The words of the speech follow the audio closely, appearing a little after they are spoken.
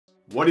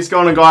What is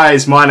going on,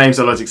 guys? My name's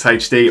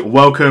LogixHD.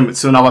 Welcome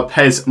to another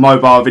PES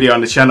mobile video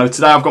on the channel.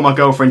 Today I've got my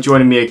girlfriend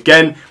joining me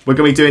again. We're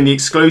going to be doing the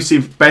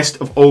exclusive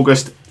Best of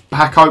August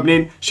pack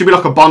opening. Should be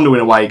like a bundle in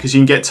a way because you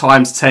can get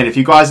times 10. If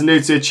you guys are new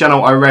to the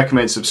channel, I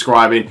recommend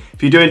subscribing.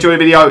 If you do enjoy the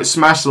video,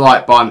 smash the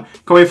like button,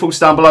 comment thoughts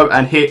down below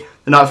and hit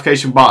the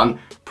notification button.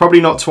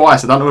 Probably not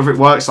twice, I don't know if it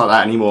works like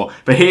that anymore,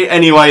 but hit it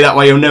anyway, that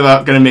way you're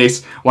never going to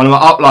miss one of my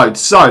uploads.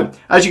 So,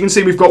 as you can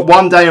see, we've got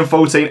 1 day and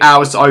 14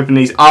 hours to open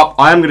these up.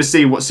 I am going to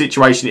see what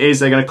situation it is.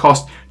 They're going to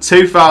cost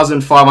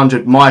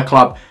 2,500 My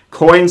Club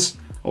coins,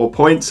 or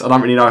points. I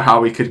don't really know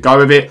how we could go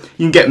with it.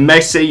 You can get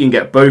Messi, you can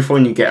get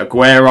Buffon, you can get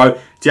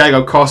Aguero,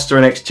 Diego Costa,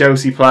 an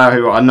ex-Chelsea player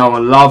who I know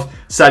and love,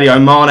 Sadio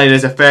Mane,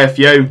 there's a fair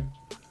few.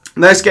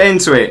 Let's get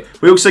into it.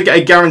 We also get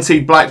a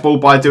guaranteed black ball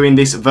by doing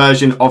this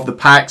version of the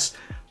packs.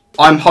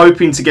 I'm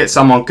hoping to get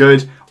someone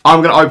good.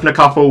 I'm going to open a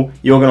couple,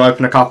 you're going to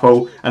open a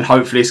couple, and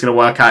hopefully it's going to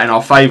work out in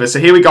our favour. So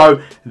here we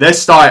go. Let's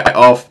start it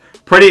off.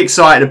 Pretty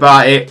excited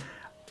about it.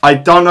 I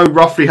don't know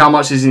roughly how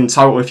much is in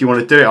total if you want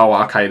to do it. Oh,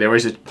 okay, there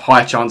is a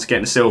high chance of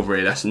getting a silver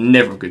here. That's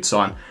never a good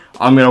sign.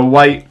 I'm going to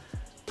wait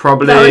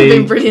probably... That would have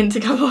been brilliant to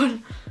come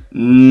on.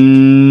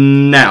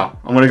 Now.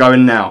 I'm going to go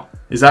in now.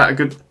 Is that a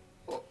good...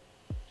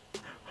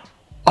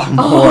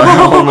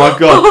 Oh my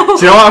god.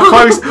 Do you know how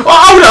close... Oh,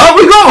 hold up,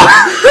 we got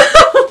one!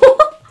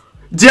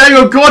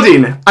 Diego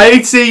Godin,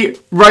 80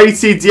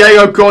 rated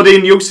Diego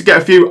Godin. You also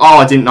get a few. Oh,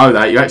 I didn't know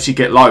that. You actually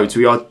get loads.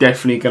 We are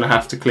definitely going to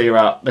have to clear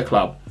out the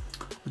club.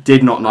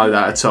 Did not know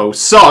that at all.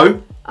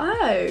 So,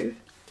 oh,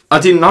 I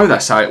didn't know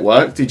that's how it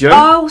worked. Did you?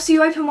 Oh, so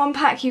you open one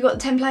pack, you got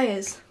 10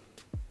 players.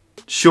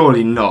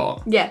 Surely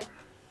not. Yeah.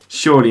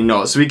 Surely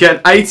not. So we get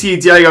an 80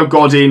 Diego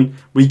Godin.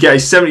 We get a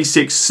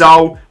 76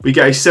 Sol. We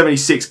get a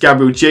 76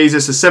 Gabriel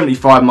Jesus. A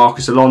 75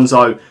 Marcus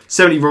Alonso.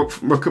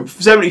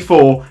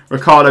 74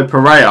 Ricardo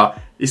Pereira.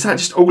 Is that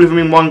just all of them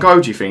in one go,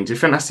 do you think? Do you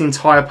think that's the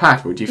entire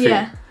pack, or do you think...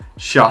 Yeah.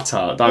 Shut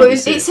up. Don't Well, it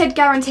said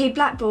guaranteed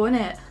black ball,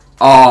 innit?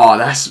 Oh,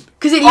 that's...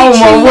 Because it oh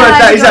my word,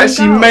 that is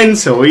actually goal.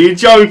 mental. Are you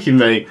joking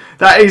me?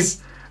 That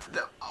is...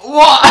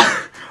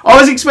 What? I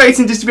was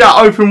expecting just to be able to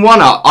open one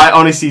up. I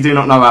honestly do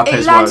not know how PES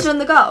works. It landed on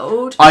the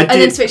gold and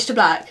then switched to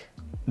black.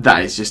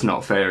 That is just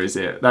not fair, is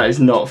it? That is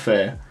not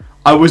fair.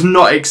 I was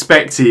not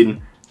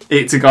expecting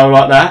it to go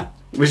like that.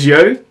 Was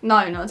you?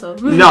 No, not at all.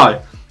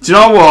 No. Do you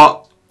know what?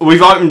 We've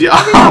opened it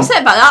up. I'm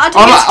upset about that.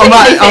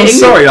 I didn't I'm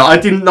sorry, I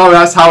didn't know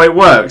that's how it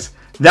worked.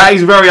 That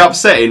is very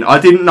upsetting. I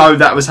didn't know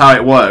that was how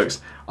it works.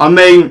 I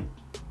mean,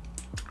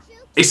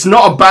 it's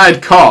not a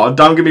bad card.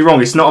 Don't get me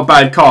wrong, it's not a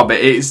bad card,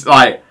 but it's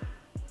like,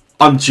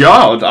 I'm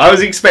jarred. I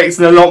was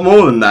expecting a lot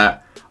more than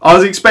that. I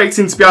was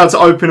expecting to be able to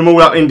open them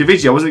all up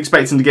individually. I wasn't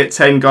expecting to get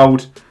 10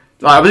 gold.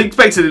 Like, I was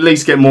expecting to at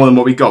least get more than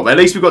what we got, but at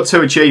least we've got 2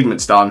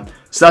 achievements done.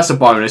 So that's a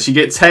bonus. You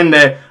get 10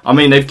 there. I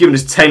mean, they've given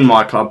us 10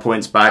 My Club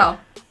points back. Oh.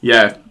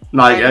 Yeah.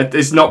 Like,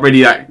 it's not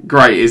really that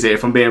great, is it,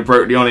 if I'm being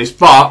brutally honest.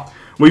 But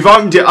we've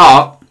opened it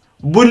up.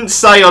 Wouldn't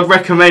say I'd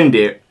recommend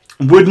it.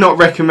 Would not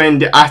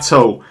recommend it at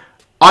all.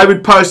 I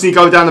would personally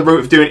go down the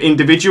route of doing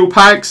individual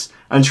packs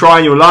and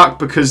trying your luck,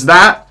 because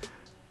that...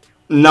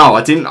 No,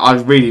 I didn't. I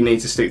really need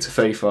to stick to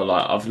FIFA.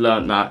 Like, I've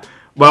learnt that.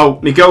 Well,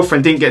 my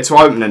girlfriend didn't get to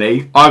open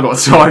any. I got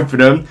to open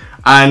them.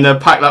 And the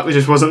pack luck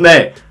just wasn't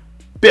there.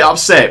 Bit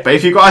upset, but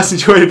if you guys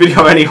enjoyed the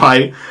video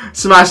anyway,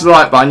 smash the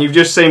like button. You've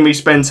just seen me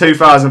spend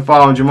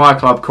 2,500 My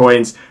Club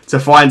coins to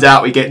find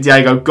out we get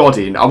Diego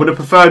Godin. I would have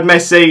preferred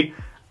Messi,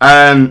 would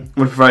have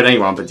preferred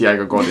anyone but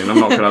Diego Godin,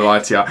 I'm not going to lie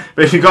to you.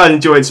 But if you guys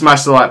enjoyed,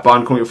 smash the like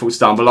button, comment your thoughts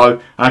down below,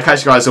 and I'll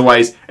catch you guys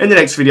always in the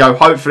next video,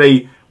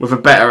 hopefully with a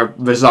better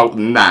result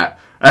than that.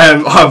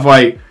 Either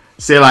way,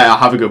 see you later,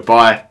 have a good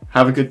bye.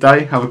 Have a good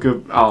day, have a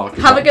good... Oh,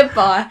 have a good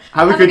bye.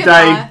 Have a good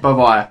day, bye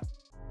bye.